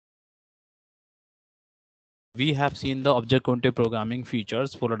We have seen the object-oriented programming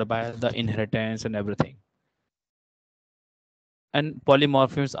features followed by the inheritance and everything, and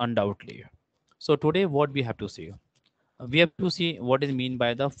polymorphisms undoubtedly. So today, what we have to see? We have to see what is mean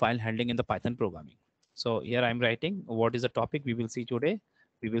by the file handling in the Python programming. So here I'm writing what is the topic we will see today.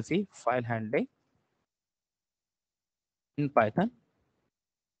 We will see file handling in Python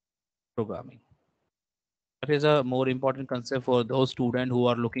programming. That is a more important concept for those students who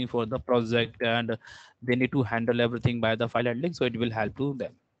are looking for the project and they need to handle everything by the file handling. So it will help to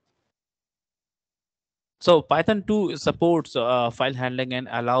them. So Python 2 supports file handling and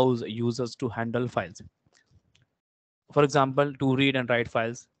allows users to handle files. For example, to read and write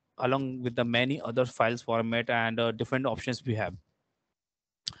files along with the many other files format and different options we have.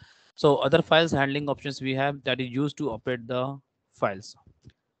 So other files handling options we have that is used to operate the files.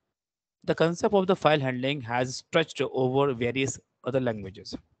 The concept of the file handling has stretched over various other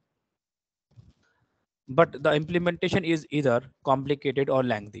languages, but the implementation is either complicated or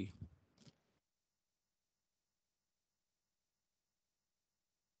lengthy.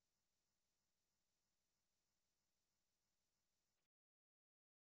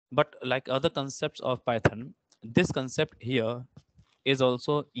 But like other concepts of Python, this concept here is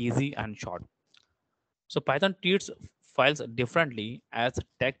also easy and short. So Python treats files differently as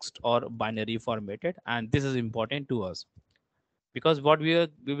text or binary formatted, and this is important to us because what we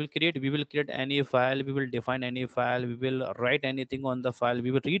will create any file, we will define any file, we will write anything on the file,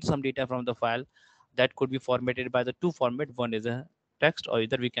 we will read some data from the file that could be formatted by the two format. One is a text, or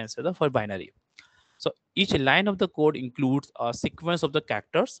either we can say the for binary. So each line of the code includes a sequence of the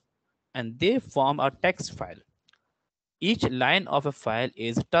characters, and they form a text file. Each line of a file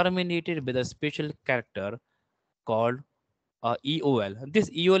is terminated with a special character called EOL. This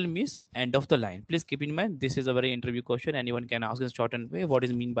EOL means end of the line. Please keep in mind this is a very interview question. Anyone can ask in shortened way what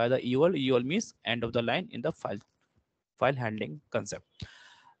is mean by the EOL. EOL means end of the line in the file handling concept.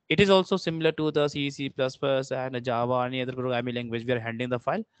 It is also similar to the C, C++, and Java, any other programming language we are handling the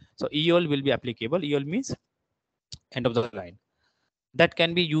file. So EOL will be applicable. EOL means end of the line. That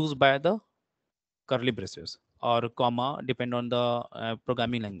can be used by the curly braces or comma, depend on the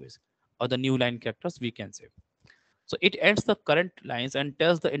programming language, or the new line characters we can say. So it ends the current lines and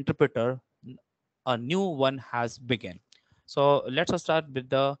tells the interpreter a new one has begun. So let's start with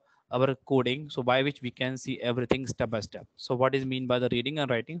the our coding. So by which we can see everything step by step. So what is mean by the reading and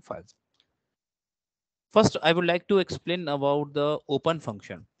writing files? First, I would like to explain about the open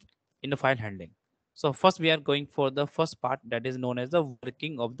function in the file handling. So first we are going for the first part that is known as the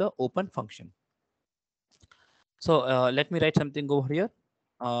working of the open function. So let me write something over here.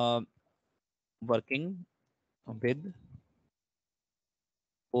 Uh, Working with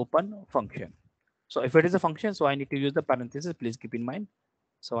open function. So if it is a function, so I need to use the parenthesis. Please keep in mind.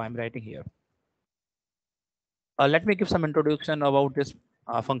 So I'm writing here. Let me give some introduction about this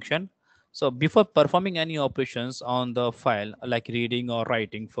function. So before performing any operations on the file, like reading or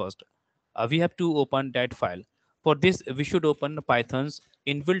writing first, we have to open that file. For this, we should open Python's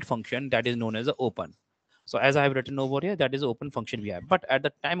inbuilt function that is known as the open. So as I have written over here, that is the open function we have. But at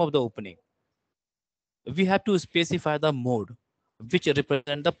the time of the opening, we have to specify the mode which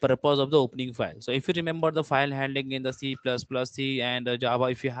represent the purpose of the opening file. So if you remember the file handling in the C++, C and Java,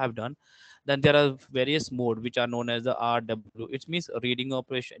 if you have done, then there are various mode which are known as the RW. It means reading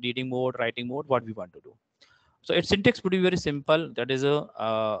operation, reading mode, writing mode, what we want to do. So its syntax would be very simple. That is a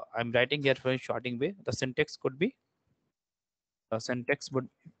I'm writing here for a shorting way. The syntax could be the syntax would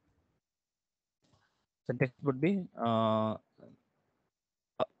be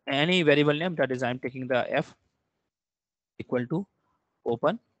any variable name, that is I'm taking the f equal to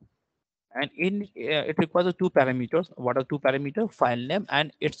open, and in it requires two parameters. What are two parameters? File name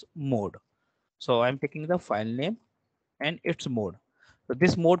and its mode. So I'm taking the file name and its mode. So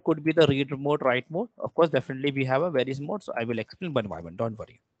this mode could be the read mode, write mode. Of course, definitely we have a various mode. So I will explain one by one. Don't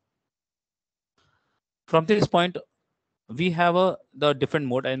worry. From this point, we have the different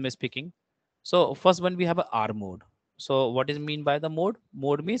mode I am speaking. So first one we have a R mode. So what is mean by the mode?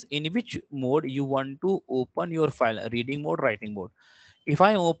 Mode means in which mode you want to open your file, reading mode, writing mode. If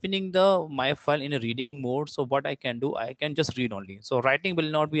I'm opening the my file in a reading mode, so what I can do, I can just read only. So writing will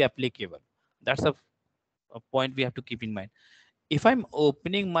not be applicable. That's a point we have to keep in mind. If I'm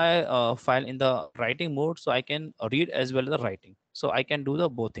opening my file in the writing mode, so I can read as well as the writing. So I can do the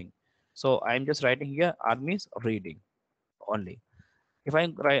both thing. So I'm just writing here R means reading only. If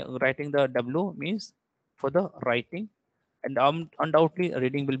I'm writing the W means for the writing, and undoubtedly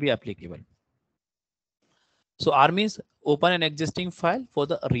reading will be applicable. So R means open an existing file for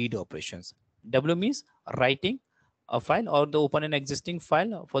the read operations. W means writing a file or the open an existing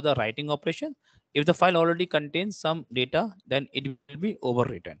file for the writing operation. If the file already contains some data, then it will be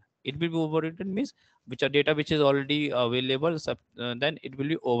overwritten. It will be overwritten means which are data which is already available, then it will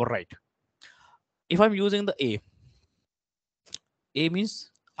be overwrite. If I'm using the A means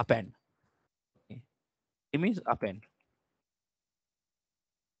append. Okay. A means append.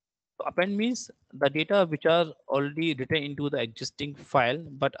 So append means the data which are already written into the existing file,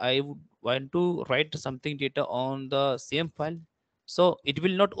 but I would want to write something data on the same file. So it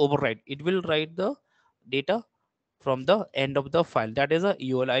will not overwrite. It will write the data from the end of the file. That is a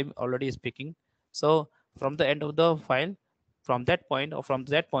UL I'm already speaking. So from the end of the file, from that point or from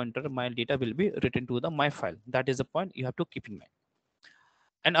that pointer, my data will be written to the my file. That is the point you have to keep in mind.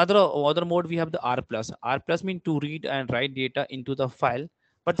 And other mode we have the R plus. R plus means to read and write data into the file,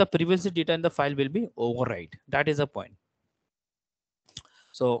 but the previous data in the file will be overwrite. That is the point.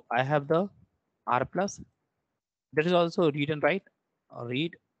 So I have the R plus. That is also read and write,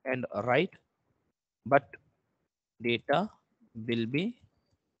 but data will be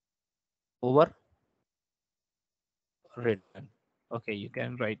overwritten. Okay, you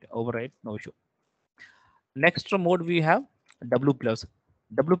can write overwrite, no issue. Next mode we have W plus.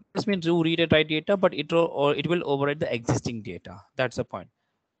 W plus means you read and write data, but it will overwrite the existing data. That's the point.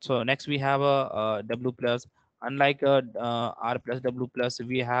 So next we have a W plus. Unlike R plus, W plus,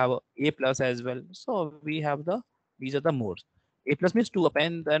 we have A plus as well. So we have these are the modes. A plus means to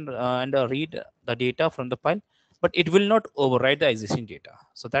append and read the data from the file, but it will not overwrite the existing data.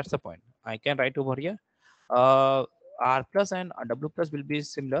 So that's the point. I can write over here. Uh, R plus and W plus will be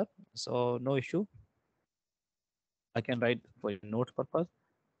similar, so no issue. I can write for your notes purpose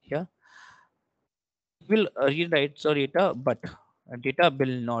here. It will rewrite the data, but data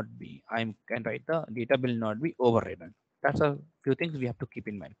will not be. I can write the data will not be overridden. That's a few things we have to keep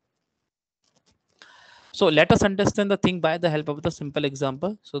in mind. So let us understand the thing by the help of the simple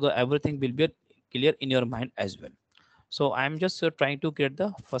example, so that everything will be clear in your mind as well. So I'm just trying to create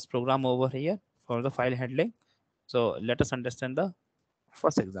the first program over here for the file handling. So let us understand the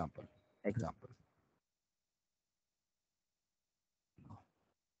first example. Example.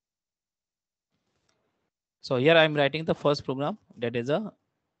 So here I'm writing the first program, that is a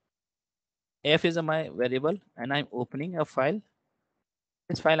f is a my variable, and I'm opening a file.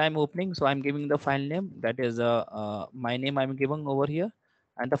 This file I'm opening, so I'm giving the file name, that is my name I'm giving over here,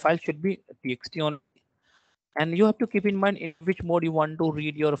 and the file should be txt only. And you have to keep in mind in which mode you want to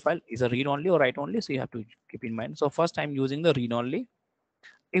read your file, is a read only or write only, so you have to keep in mind. So first I'm using the read only.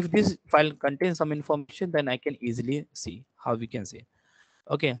 If this file contains some information, then I can easily see how we can see.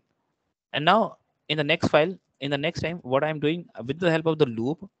 Okay, and now in the next file, in the next time, what I'm doing, with the help of the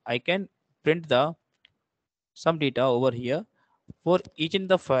loop, I can print the some data over here for each in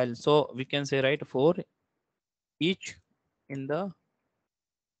the file. So we can say, right, for each in the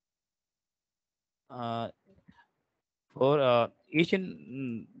uh, for each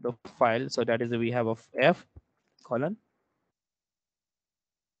in the file. So that is we have of f colon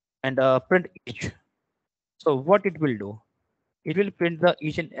and print each. So what it will do, it will print the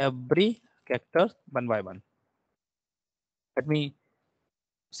each and every character one by one. Let me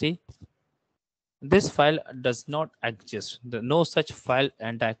see. This file does not exist. No such file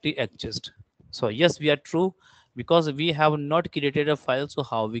entity exists. So yes, we are true, because we have not created a file. So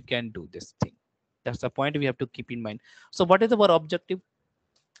how we can do this thing? That's the point we have to keep in mind. So what is our objective?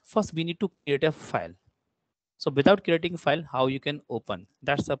 First, we need to create a file. So without creating file, how you can open?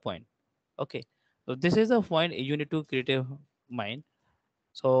 That's the point. Okay. So this is the point you need to create a mind.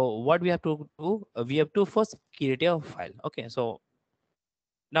 So what we have to do? We have to first create a file. Okay. So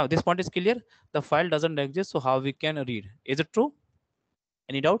now this point is clear. The file doesn't exist. So how we can read? Is it true?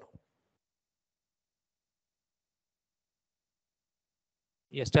 Any doubt?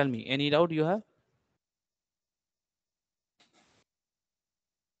 Yes. Tell me. Any doubt you have?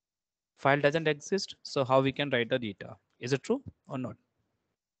 File doesn't exist. So how we can write the data? Is it true or not?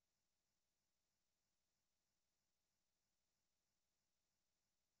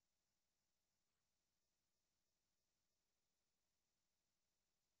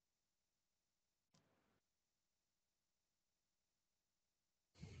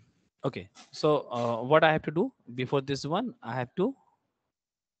 Okay. So what I have to do before this one, I have to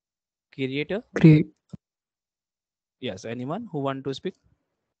create a, Create. yes, anyone who want to speak?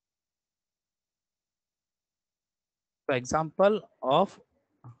 For example of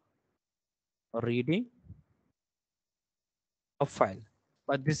reading a file,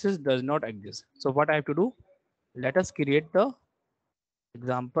 but this is does not exist. So what I have to do? Let us create the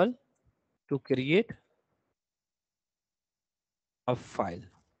example to create a file.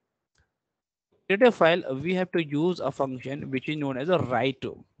 Create a file, we have to use a function which is known as a write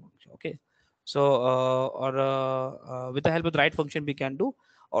to. Okay. So or with the help of the write function we can do,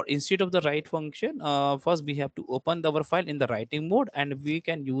 or instead of the write function, first we have to open our file in the writing mode and we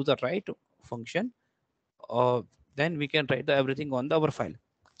can use the write function. uh, then we can write the everything on the our file.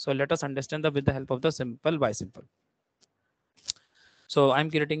 So let us understand the with the help of the simple by simple. So I'm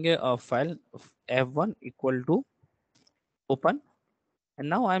creating a file f1 equal to open, and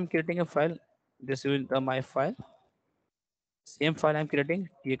now I'm creating a file. This is the my file. Same file I'm creating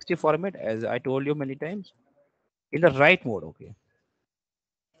txt format as I told you many times in the write mode. Okay,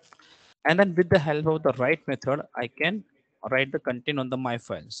 and then with the help of the write method I can write the content on the my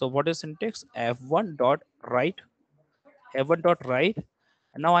file. So what is syntax? f1 dot write, f1 dot write,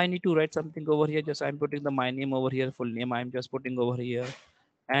 and now I need to write something over here. Just I'm putting the my name over here, full name I'm just putting over here,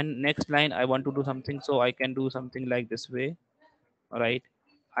 and next line I want to do something, so I can do something like this way, right?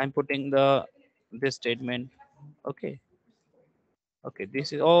 I'm putting the this statement. Okay, okay,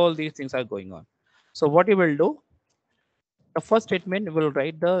 this is all these things are going on. So what you will do, the first statement will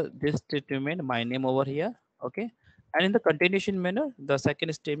write the this statement my name over here. Okay, and in the continuation manner the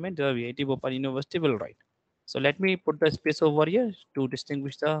second statement the VAT Open University will write. So let me put the space over here to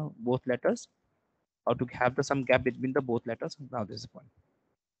distinguish the both letters, or to have the some gap between the both letters. Now this is point.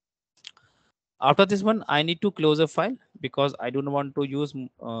 After this one I need to close a file because I don't want to use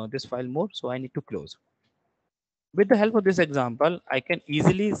this file more, so I need to close. With the help of this example I can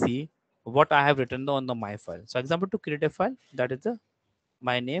easily see what I have written on the my file. So example, to create a file, that is the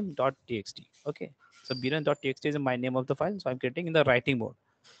my name.txt. Okay, so biren.txt is my name of the file, so I'm creating in the writing mode.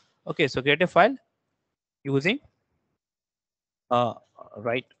 Okay, so create a file using uh,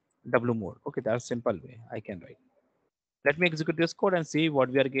 write w mode. Okay, that's simple way I can write. Let me execute this code and see what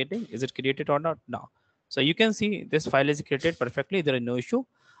we are getting. Is it created or not now? So you can see this file is created perfectly, there is no issue.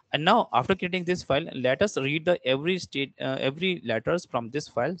 And now after creating this file, let us read the every state every letters from this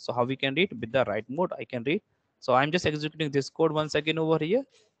file. So how we can read? With the write mode I can read. So I'm just executing this code once again over here.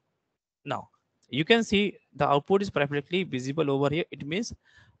 Now you can see the output is perfectly visible over here. It means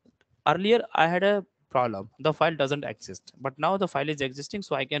earlier I had a problem, the file doesn't exist, but now the file is existing,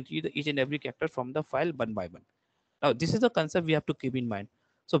 so I can read each and every character from the file one by one. Now this is the concept we have to keep in mind.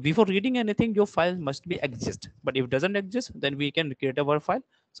 So before reading anything, your file must be exist, but if it doesn't exist, then we can create our file.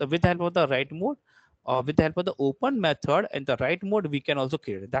 So with the help of the write mode, or with the help of the open method and the write mode, we can also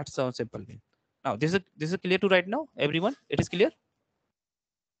create it. That's a simple way. Now this is clear to right now everyone? It is clear,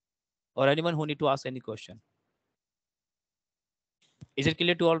 or anyone who need to ask any question? Is it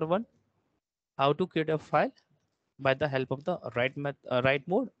clear to all everyone how to create a file by the help of the write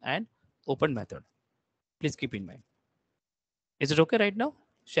mode and open method? Please keep in mind. Is it okay right now?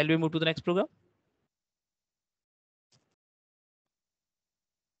 Shall we move to the next program?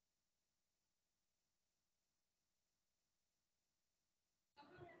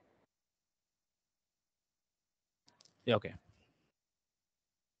 Yeah, okay.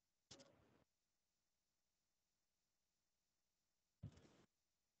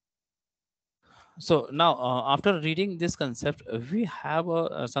 So now after reading this concept, we have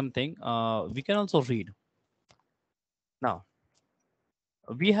something we can also read. Now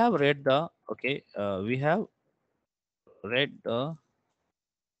we have read the okay, we have read the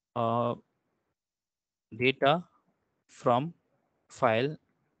uh, data from file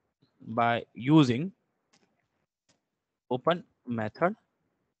by using open method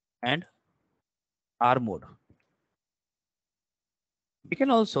and R mode. We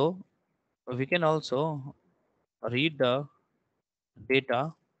can also read the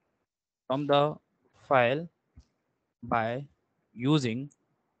data from the file by using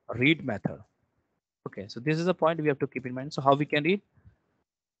read method. Okay, so this is a point we have to keep in mind. So how we can read?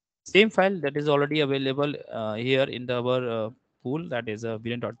 Same file that is already available here in our pool, that is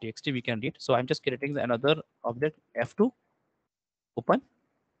boolean.txt, we can read. So I'm just creating another object f2 open.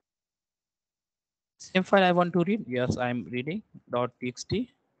 Same file I want to read. Yes, I'm reading .txt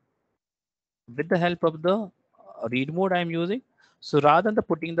with the help of the read mode I'm using. So rather than the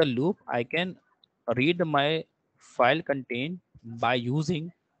putting the loop, I can read my file content by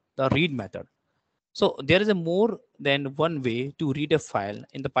using the read method. So there is a more than one way to read a file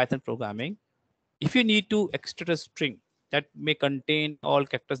in the Python programming. If you need to extract a string that may contain all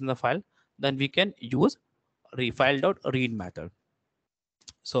characters in the file, then we can use refile.read method.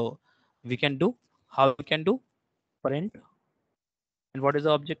 So we can do, how we can do, print, and what is the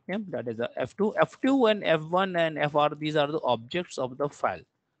object name? That is the f2. F2 and f1 and fr, these are the objects of the file.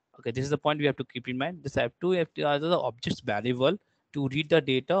 Okay, this is the point we have to keep in mind. This f2, f2 are the objects variable to read the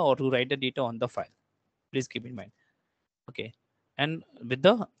data or to write the data on the file. Please keep in mind. Okay, and with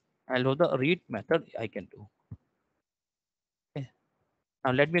the help of the read method I can do. Okay.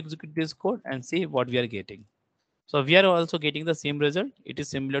 Now let me execute this code and see what we are getting. So we are also getting the same result. It is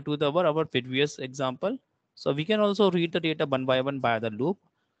similar to our previous example. So we can also read the data one by one by the loop,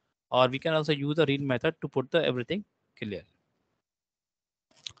 or we can also use the read method to put the everything clear.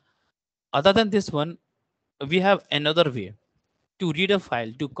 Other than this one, we have another way to read a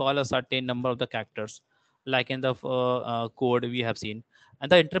file to call a certain number of the characters, like in the code we have seen,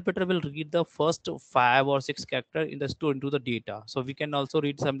 and the interpreter will read the first 5 or 6 character in the store into the data. So we can also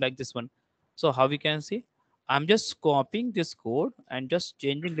read some like this one. So how we can see, I'm just copying this code and just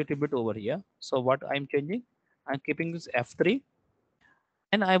changing little bit over here. So what I'm changing, I'm keeping this f3,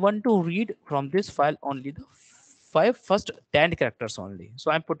 and I want to read from this file only the five first 10 characters only. So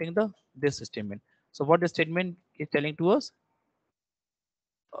I'm putting the this statement. So what the statement is telling to us,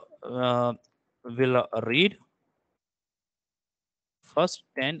 uh, will read first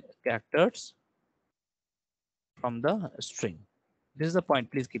 10 characters from the string. This is the point,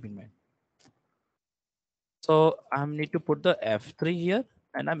 please keep in mind. So I need to put the F3 here,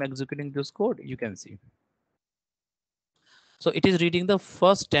 and I'm executing this code. You can see. So it is reading the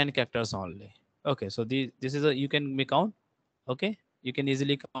first 10 characters only. Okay, so this is a, you can make count. Okay, you can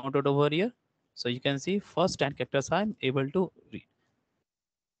easily count it over here. So you can see first 10 characters I'm able to read.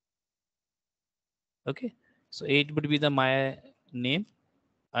 Okay, so it would be the my name,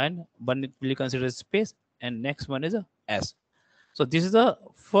 and one it will consider space, and next one is a S. So this is the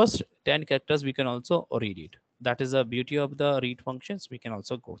first 10 characters. We can also read it. That is the beauty of the read functions. We can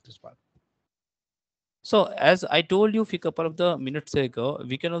also go this part. So as I told you a couple of the minutes ago,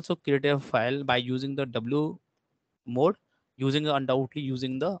 we can also create a file by using the W mode, using undoubtedly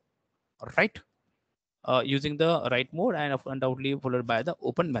using the write, using the write mode, and undoubtedly followed by the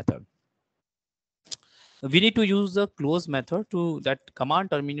open method. We need to use the close method to that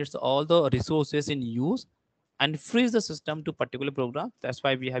command terminates all the resources in use and freeze the system to particular program. That's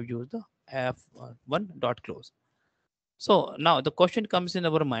why we have used the f1 dot close. So now the question comes in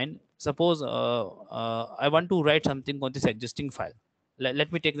our mind. Suppose I want to write something on this existing file.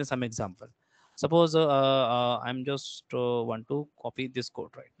 Let me take some example. Suppose I'm just want to copy this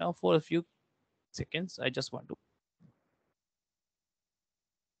code right now for a few seconds. I just want to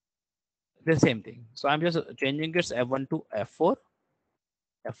the same thing. So I'm just changing its F1 to F4,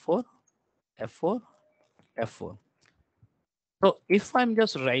 F4, F4, F4. So if I'm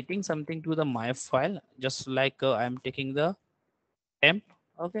just writing something to the my file, just like I'm taking the temp,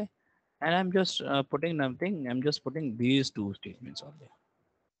 okay, and I'm just putting nothing. I'm just putting these two statements only.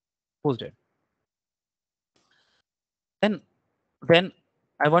 Who's that? Then then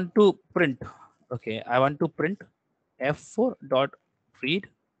I want to print. Okay, I want to print f4 dot read.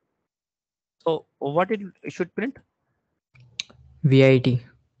 So what it should print? VIT.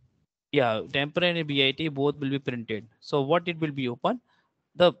 Yeah, temporary and bit both will be printed. So what it will be open?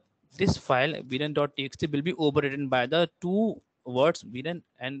 The this file viren.txt will be overwritten by the two words viren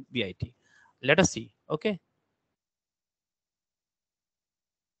and bit. Let us see. Okay.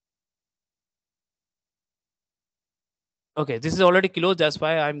 Okay, this is already closed. That's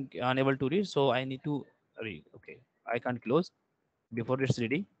why I'm unable to read. So I need to read. Okay, I can't close before it's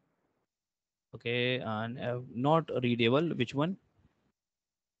reading. Okay, and not readable. Which one?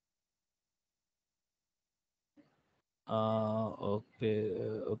 Okay,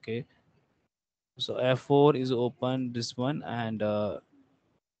 okay. So F4 is open. This one, and where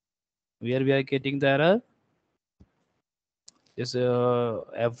we are getting the error is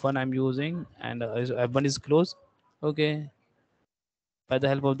F1 I'm using, and F1 is closed. Okay, by the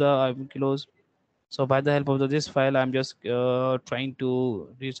help of the I'm closed. So by the help of this file, I'm just trying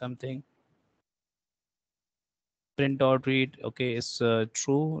to read something. Print out read. Okay, it's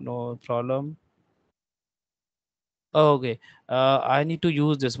true, no problem. Oh, okay, I need to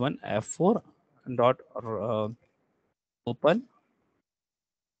use this one f4 dot open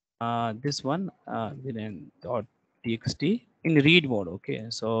this one within dot txt in read mode. Okay,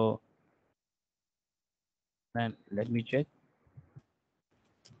 so then let me check.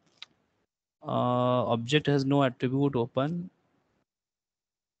 Object has no attribute open.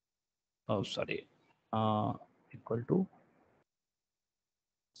 Oh, sorry. uh, Equal to,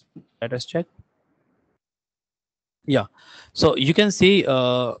 let us check. Yeah, so you can see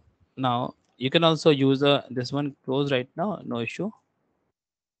now you can also use this one close right now, no issue.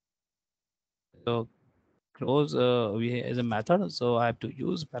 So close we as a method, so I have to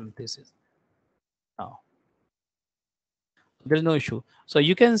use parenthesis now. There is no issue. So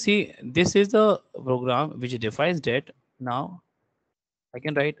you can see this is the program which defines that. Now I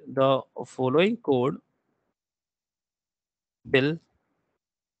can write the following code will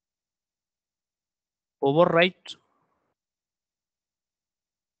overwrite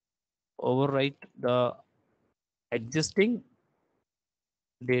overwrite the existing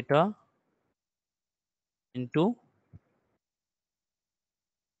data into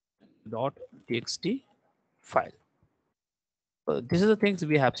dot txt file. This is the things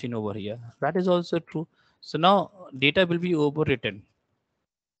we have seen over here. That is also true. So now data will be overwritten.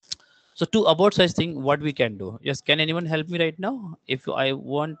 So to avoid such thing, what we can do? Yes, can anyone help me right now? If I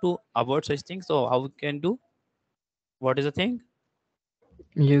want to avoid such things, so how we can do? What is the thing?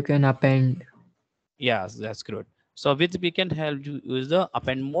 You can append. Yes, that's good. So with we can help you use the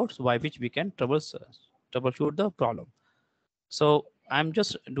append modes by which we can troubleshoot the problem. So I'm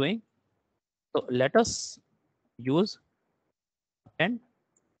just doing. So let us use append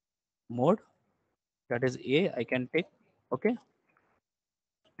mode. That is A. I can take. Okay,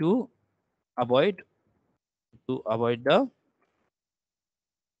 to avoid the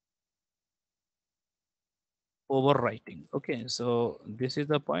overwriting. Okay, so this is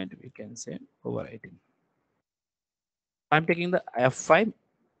the point we can say overwriting. I'm taking the F5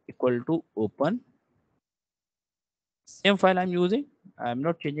 equal to open. Same file I'm using. I'm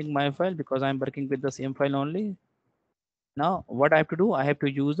not changing my file because I'm working with the same file only. Now what I have to do, I have to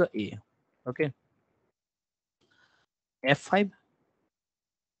use the A. Okay, F5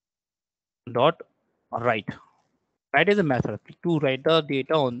 dot write. Write is a method to write the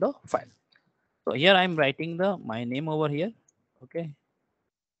data on the file. So here I'm writing the my name over here. Okay,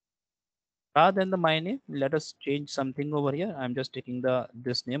 rather than the my name, let us change something over here. I'm just taking the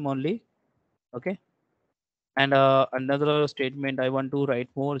this name only. Okay, and another statement I want to write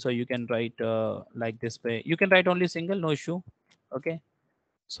more, so you can write like this way. You can write only single, no issue. Okay,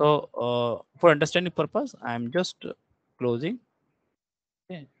 so for understanding purpose I'm just closing.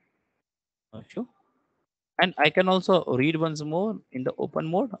 Okay, no issue. And I can also read once more in the open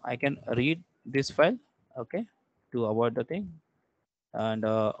mode. I can read this file. Okay, to avoid the thing. And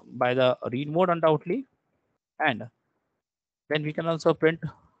by the read mode undoubtedly. And then we can also print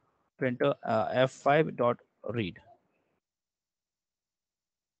f5 dot read.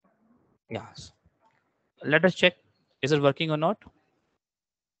 Yes, let us check, is it working or not.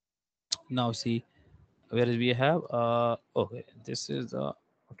 Now see, where we have okay, this is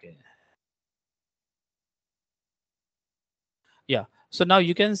okay, yeah. So now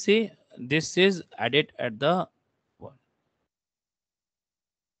you can see this is added at the one.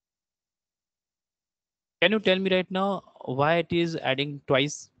 Can you tell me right now why it is adding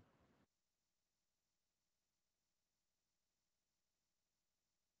twice?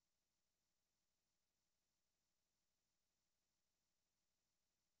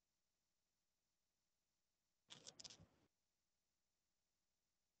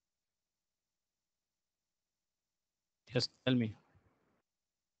 Just tell me.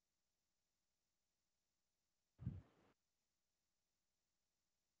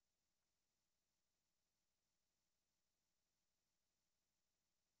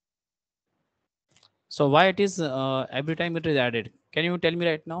 So why it is every time it is added? Can you tell me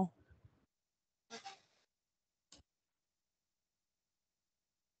right now?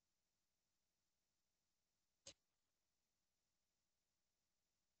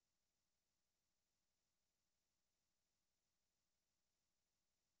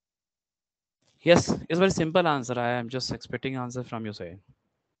 Yes, it's very simple answer. I am just expecting answer from your side.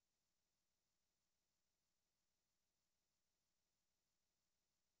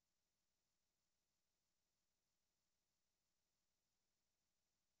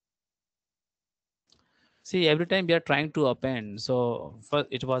 See, every time we are trying to append. So first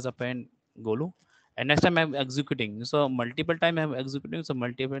it was append Golu, and next time I'm executing. So multiple time I'm executing. So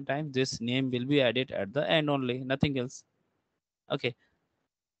multiple times this name will be added at the end only, nothing else. Okay.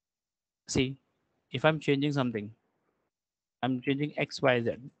 See, if I'm changing something, I'm changing X, Y,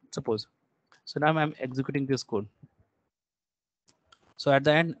 Z. Suppose. So now I'm executing this code. So at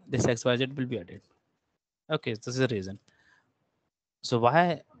the end, this X, Y, Z will be added. Okay, this is the reason. So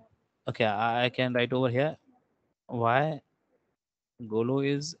why? Okay, I can write over here why Golo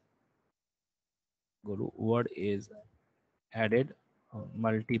is Golo word is added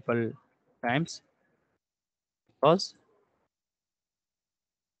multiple times because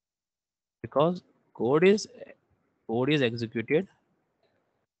because code is code is executed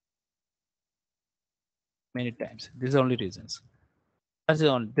many times. This is the only reasons. This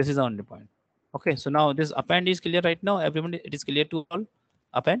is the only point. Okay, so now this append is clear right now. Everyone, it is clear to all.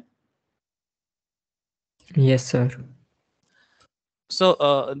 Append. Yes, sir.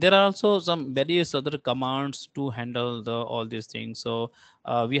 So there are also some various other commands to handle the all these things. So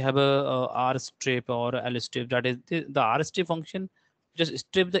we have a r strip or l strip. That is the r strip function. Just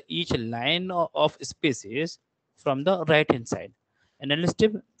strip the each line of spaces from the right hand side, And then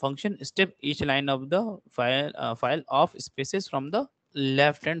step function step each line of the file of spaces from the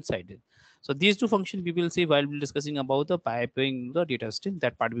left hand side. So these two functions we will see while we discussing about the piping the data stream.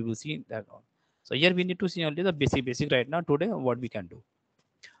 That part we will see that on. So here we need to see only the basic right now today what we can do.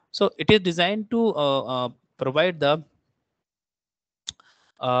 So it is designed to provide the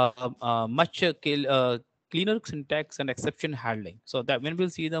cleaner syntax and exception handling. So that when we'll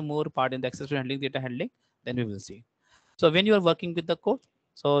see the more part in the exception handling, data handling, then we will see. So when you are working with the code,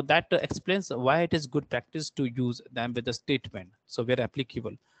 so that explains why it is good practice to use them with the statement. So where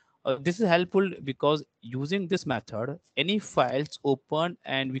applicable. This is helpful because using this method, any files open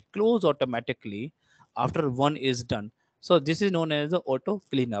and we close automatically after one is done. So this is known as the auto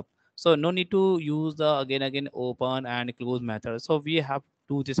cleanup. So no need to use the again open and close method. So we have to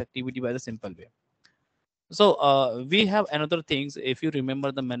do this activity by the simple way. So we have another things. If you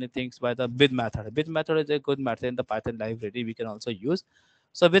remember the many things by the with method. With method is a good method in the Python library. We can also use.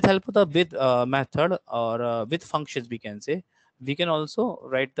 So with help of the with method or with functions, we can say we can also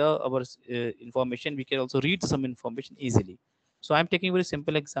write the our information. We can also read some information easily. So I'm taking a very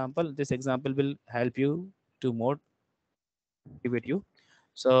simple example. This example will help you to more motivate you.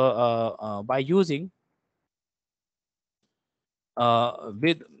 So by using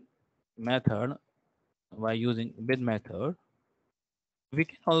with method, by using with method, we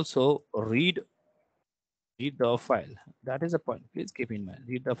can also read the file. That is the point. Please keep in mind.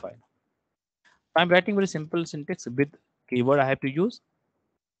 Read the file. I'm writing very simple syntax with keyword I have to use.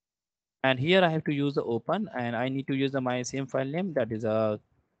 And here I have to use the open and I need to use the my same file name that is a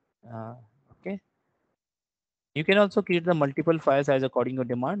okay. You can also create the multiple files as according to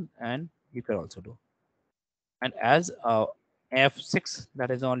demand and you can also do. And as F6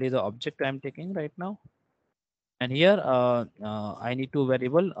 that is only the object I'm taking right now. And here I need to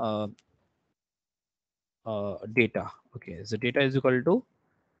variable data. Okay, so data is equal to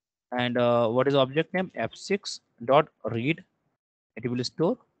and what is object name f6 dot read. It will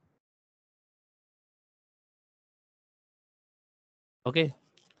store. Okay,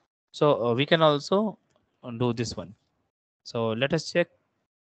 so we can also do this one. So let us check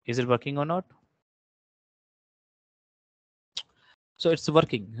is it working or not. So it's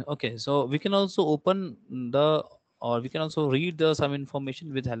working. Okay, so we can also open the or we can also read the some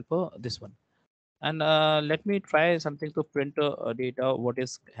information with help of this one. And let me try something to print data what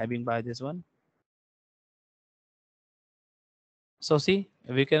is having by this one. So see,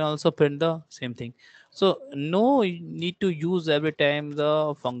 we can also print the same thing. So no need to use every time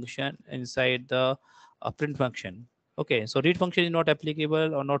the function inside the print function. Okay, so read function is not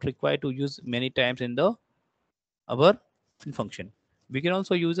applicable or not required to use many times in the our print function. We can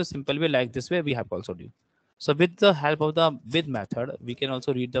also use a simple way like this way we have also do. So with the help of the with method, we can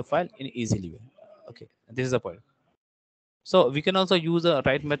also read the file in easily way. Okay, this is the point. So we can also use a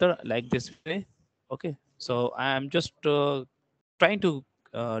write method like this way. Okay, so I am just trying to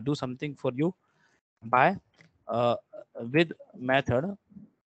do something for you by uh, with method.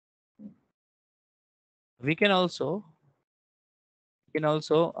 We can also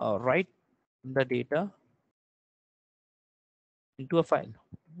write the data into a file.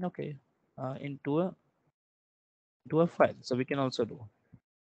 Okay, into a file. So we can also do.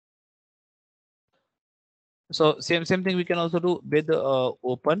 So same thing we can also do with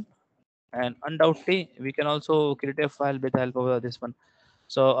open and undoubtedly we can also create a file with the help of this one.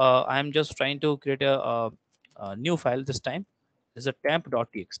 So I am just trying to create a new file this time. This is a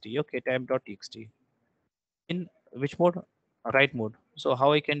temp.txt. Okay, temp.txt. In which mode? Write mode. So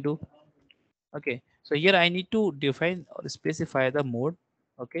how I can do? Okay. So here I need to define or specify the mode.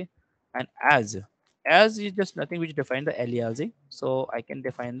 Okay. And as is just nothing which define the aliasing. So I can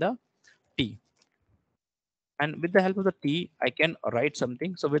define the T. And with the help of the T, I can write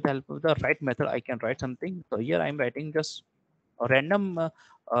something. So with the help of the write method, I can write something. So here I'm writing just a random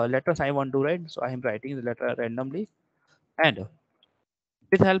letters I want to write. So I am writing the letter randomly. And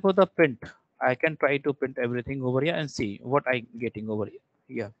with help of the print, I can try to print everything over here and see what I getting over here.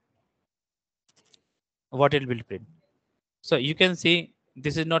 Yeah, what it will print. So you can see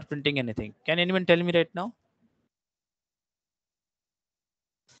this is not printing anything. Can anyone tell me right now?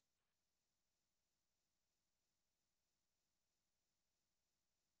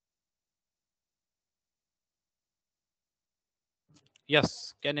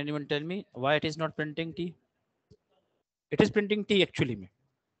 Yes. Can anyone tell me why it is not printing T? It is printing T actually.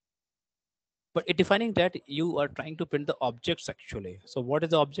 But it defining that you are trying to print the objects actually. So what is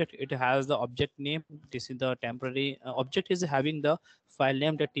the object? It has the object name. This is the temporary object is having the file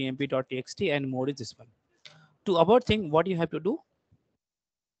name .tmp.txt and mode is this one. To avoid thing, what you have to do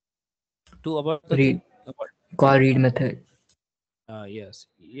to avoid the thing? Read, What? call read method. Yes.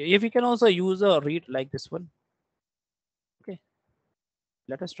 If we can also use a read like this one. Okay,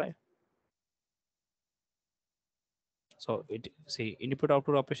 let us try. So it see input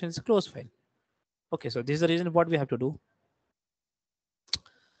output operation is close file. Okay, so this is the reason what we have to do.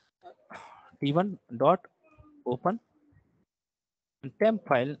 T1 dot open and temp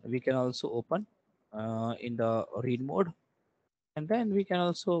file we can also open in the read mode, and then we can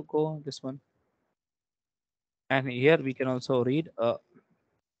also go this one, and here we can also read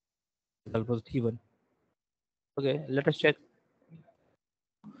help us T1. Okay, let us check.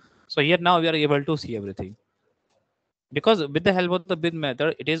 So here now we are able to see everything because with the help of the bin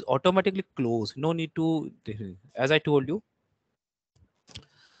method it is automatically closed, no need to, as I told you.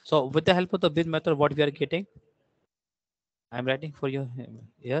 So with the help of the bin method what we are getting, I'm writing for you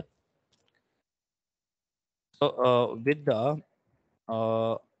here. So uh, with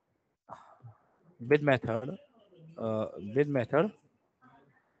method with method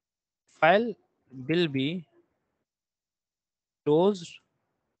file will be closed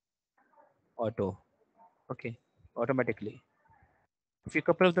auto. Okay, automatically. If you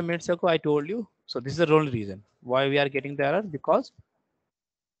couple of the minutes ago I told you, so this is the only reason why we are getting the error, because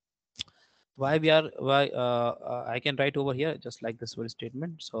why I can write over here just like this word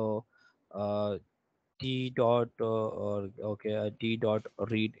statement. So uh, t dot or okay t dot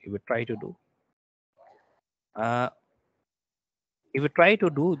read if we try to do uh, if we try to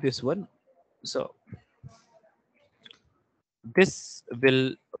do this one, so this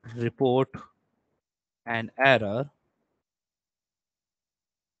will report an error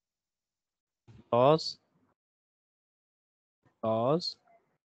because because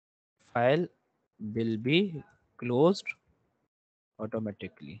file will be closed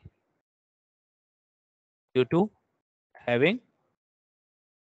automatically due to having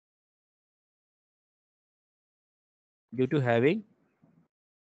due to having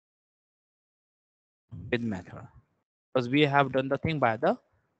with method, because we have done the thing by the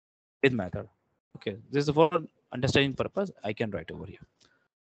with method. Okay, this is for understanding purpose I can write over here.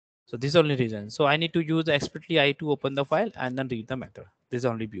 So this is the only reason, so I need to use explicitly I to open the file and then read the method. This is the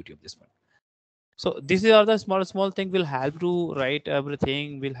only beauty of this one. So this is all the small thing will help to write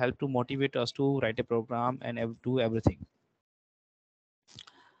everything, will help to motivate us to write a program and do everything.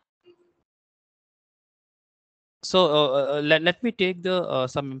 So let me take the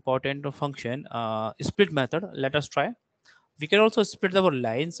some important function split method. Let us try. We can also split our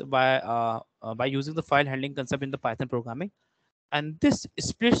lines by using the file handling concept in the Python programming, and this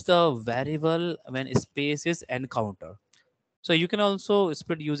splits the variable when space is encounter. So you can also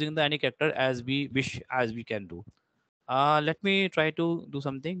split using the any character as we wish, as we can do. Let me try to do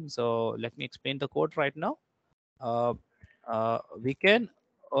something. So let me explain the code right now. Uh, we can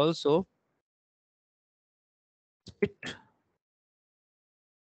also split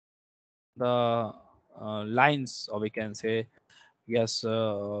the lines, or we can say yes,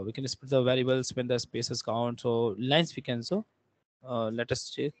 we can split the variables when the spaces count. So lines we can, so let us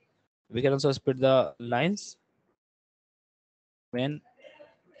check. We can also split the lines when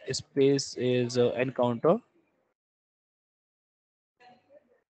space is encountered.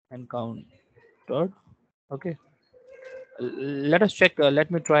 Okay, let us check.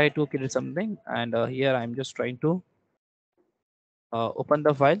 Let me try to create something, and here I'm just trying to open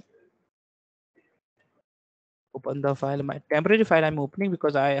the file. Open the file. My temporary file I'm opening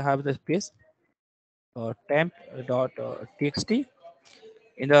because I have the space. Temp dot txt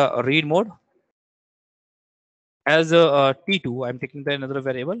in the read mode. As T2, I'm taking the another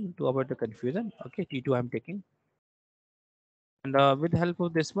variable to avoid the confusion. Okay, T2 I'm taking, and with the help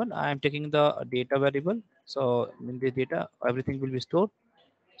of this one, I'm taking the data variable. So in the data, everything will be stored.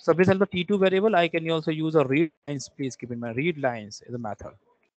 So with help of T2 variable, I can also use a read lines. Please keep in mind, read lines is a method.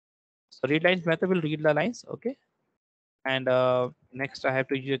 So read lines method will read the lines. Okay, and next I have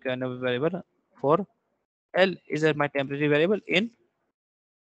to use a kind of variable for L is my temporary variable in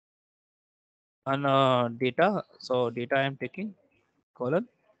on data. So data I'm taking colon,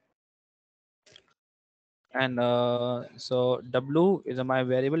 and so W is my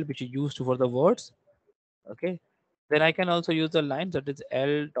variable which is used for the words. Okay, then I can also use the line that is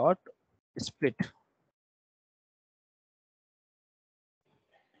L dot split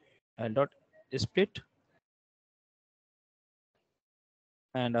L dot split,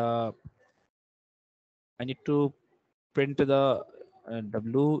 and I need to print the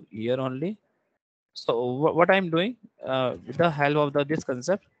W here only. So what I'm doing with the help of this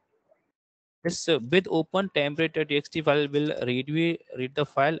concept, this with open temperature txt file will read the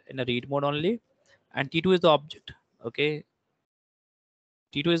file in a read mode only, and T2 is the object. Okay,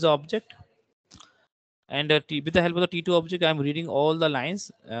 T2 is the object, And with the help of the T2 object, I'm reading all the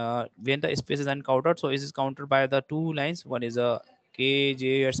lines when the space is uncounted. So it is counted by the two lines. One is a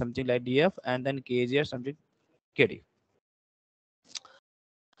KJ or something like DF, and then KJ or something KD.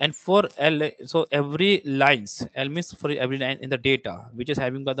 And for L, so every lines, L means for every line in the data, which is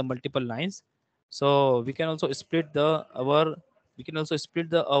having got the multiple lines. So we can also split the our we can also split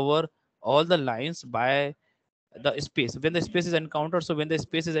the our all the lines by the space when the space is encountered. So when the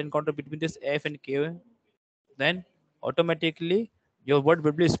space is encountered between this F and K, then automatically your word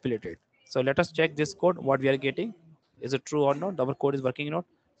will be splitted. So let us check this code, what we are getting. Is it true or not? Our code is working or not?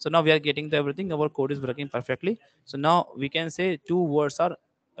 So now we are getting the everything. Our code is working perfectly. So now we can say two words are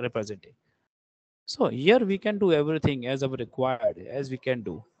represented. So here we can do everything as our required as we can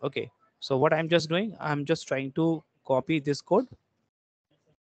do. Okay. So what I'm just doing, I'm just trying to copy this code,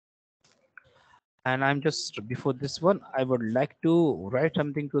 and I'm just before this one, I would like to write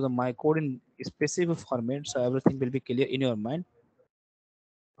something to the my code in specific format so everything will be clear in your mind.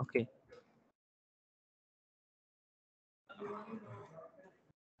 Okay.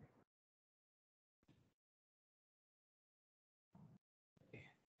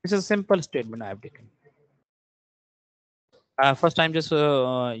 It's a simple statement I have taken. First, I'm just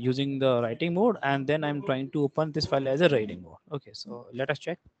using the writing mode, and then I'm trying to open this file as a reading mode. Okay, so let us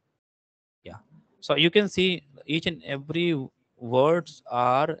check. Yeah. So you can see each and every words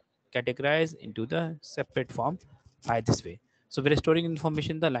are categorized into the separate form by this way. So we're storing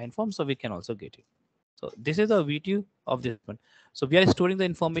information in the line form, so we can also get it. So this is the video of this one. So we are storing the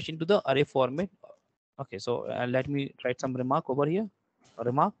information to the array format. Okay, so let me write some remark over here. A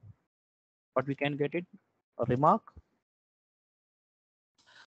remark, what we can get it. A remark.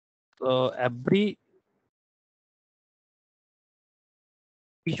 Every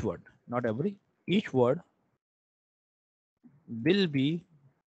each word, not every, each word will be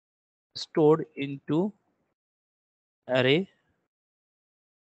stored into array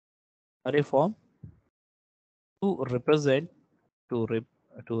array form to represent to rep,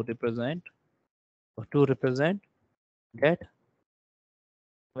 to represent to represent that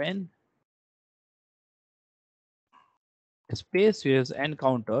when space is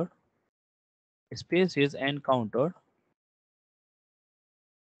encountered, space is encountered,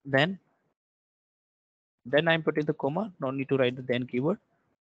 then I'm putting the comma. No need to write the then keyword.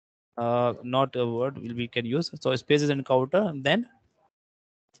 Not a word we can use. So space is encounter, and then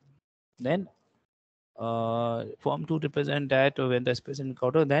form to represent that when the space is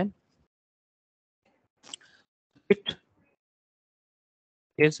encounter, then it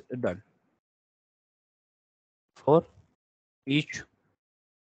is done for each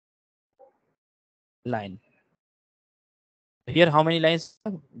line. Here, how many lines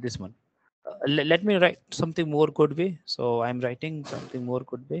we have? This one. Let me write something more good way. So I'm writing something more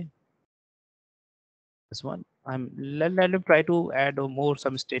good way. This one. Let me try to add more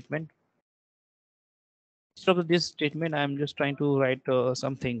some statement. Instead of this statement, I'm just trying to write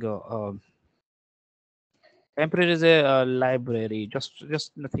something. Temporary is a library.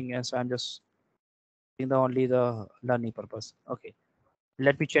 Just nothing else. I'm just in the only the learning purpose. Okay.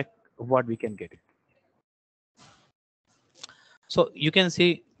 Let me check what we can get. So you can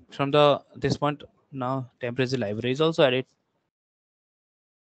see from the this point now temporary library is also added.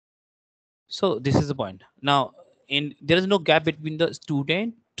 So this is the point. Now, in there is no gap between the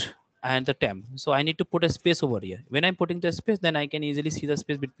student and the temp. So I need to put a space over here. When I'm putting the space, then I can easily see the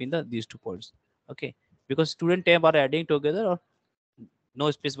space between the these two points. Okay, because student temp are adding together or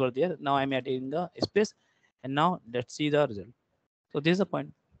no space were there. Now I'm adding the space, and now let's see the result. So this is the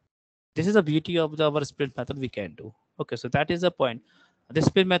point. This is the beauty of the our split method we can do. Okay, so that is the point. The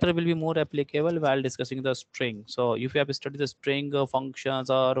split method will be more applicable while discussing the string. So if you have studied the string functions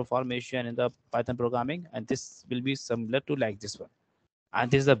or formation in the Python programming, and this will be similar to like this one. And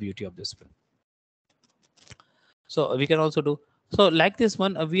this is the beauty of this one. So we can also do so like this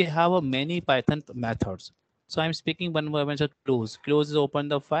one. We have a many Python methods. So I'm speaking one more method close. Close is open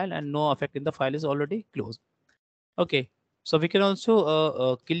the file and no effect in the file is already closed. Okay. So we can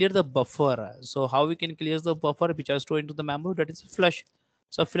also clear the buffer. So how we can clear the buffer which are stored into the memory, that is flush.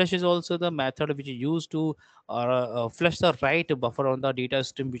 So flush is also the method which is used to flush the right buffer on the data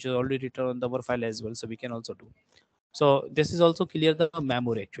stream which is already written on the our file as well. So we can also do. So this is also clear the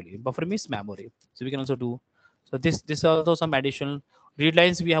memory actually. Buffer means memory. So we can also do. So this is also some additional read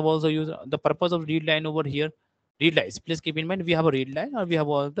lines we have also used. The purpose of read line over here, read lines. Please keep in mind we have a read line or we have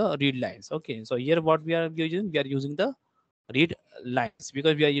all the read lines. Okay. So here what we are using the read lines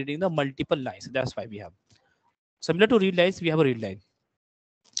because we are reading the multiple lines. That's why we have similar to read lines. We have a read line.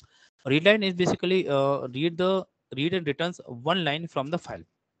 Read line is basically read and returns one line from the file.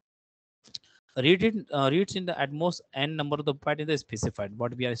 reads in the at most n number of the byte in the specified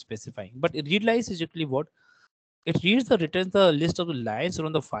what we are specifying. But read lines is usually what it reads the returns the list of the lines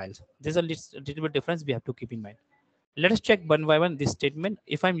around the files. There's a little bit difference we have to keep in mind. Let us check one by one this statement.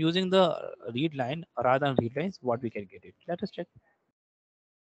 If I'm using the read line rather than read lines, what we can get it. Let us check.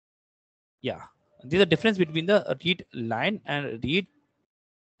 Yeah, there's a difference between the read line and read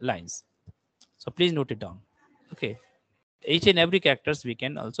lines. So please note it down. Okay, each and every characters we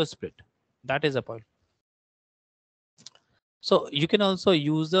can also split. That is a point. So you can also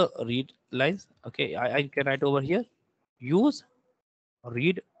use the read lines. Okay, I can write over here. Use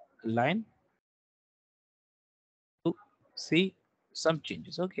read line to see some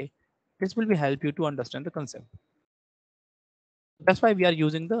changes. Okay, this will be help you to understand the concept. That's why we are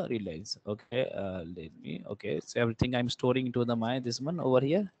using the read lines. Okay, let me. Okay, so everything I'm storing into the my this one over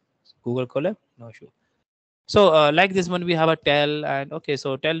here, Google Colab. No issue. So like this one, we have a tell and okay.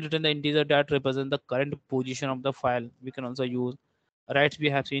 So tell return the integer that represent the current position of the file. We can also use writes we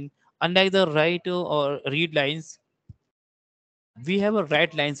have seen. Unlike the write or read lines, we have a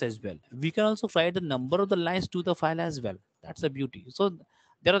write lines as well. We can also write the number of the lines to the file as well. That's the beauty. So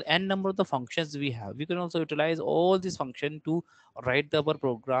there are n number of the functions we have. We can also utilize all these function to write our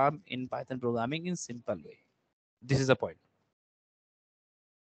program in Python programming in simple way. This is the point.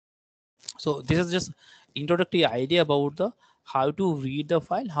 So this is just introductory idea about the how to read the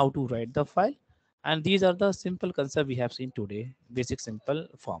file, how to write the file, and these are the simple concept we have seen today. Basic simple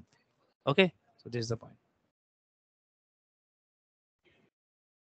form. Okay, so this is the point.